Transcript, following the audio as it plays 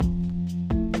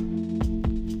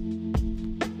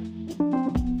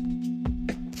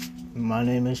My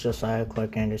name is Josiah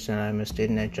Clark Anderson. I'm a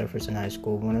student at Jefferson High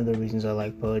School. One of the reasons I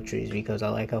like poetry is because I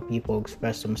like how people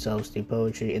express themselves through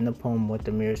poetry. In the poem, What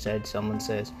the Mirror Said, someone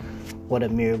says, what a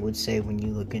mirror would say when you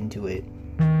look into it.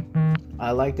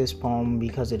 I like this poem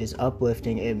because it is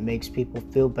uplifting. It makes people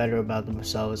feel better about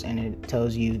themselves, and it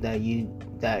tells you that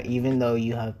even though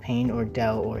you have pain or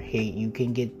doubt or hate, you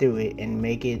can get through it and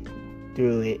make it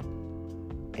through it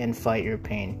and fight your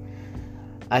pain.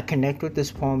 I connect with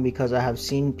this poem because I have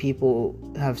seen people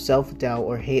have self-doubt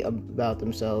or hate about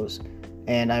themselves,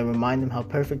 and I remind them how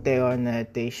perfect they are and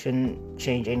that they shouldn't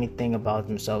change anything about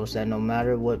themselves, that no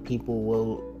matter what people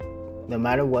will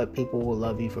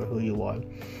love you for who you are.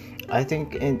 I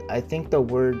think the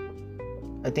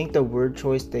word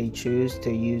choice they choose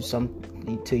to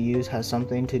use has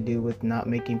something to do with not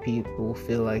making people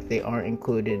feel like they aren't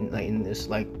included, like in this,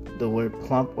 like the word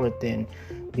plump or thin,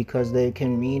 because they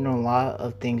can mean a lot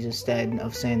of things instead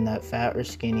of saying that fat or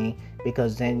skinny,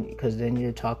 because then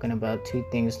you're talking about two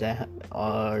things that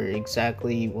are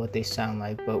exactly what they sound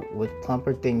like. But with plump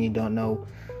or thin, you don't know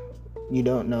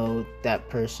that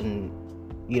person,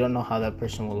 you don't know how that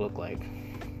person will look like.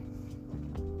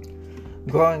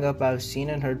 Growing up, I've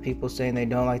seen and heard people saying they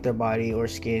don't like their body or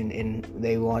skin and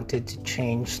they wanted to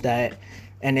change that.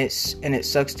 And it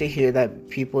sucks to hear that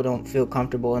people don't feel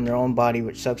comfortable in their own body,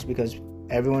 which sucks because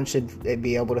everyone should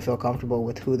be able to feel comfortable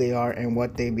with who they are and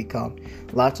what they become.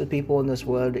 Lots of people in this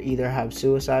world either have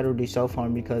suicide or do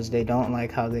self-harm because they don't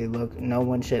like how they look. No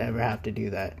one should ever have to do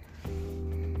that.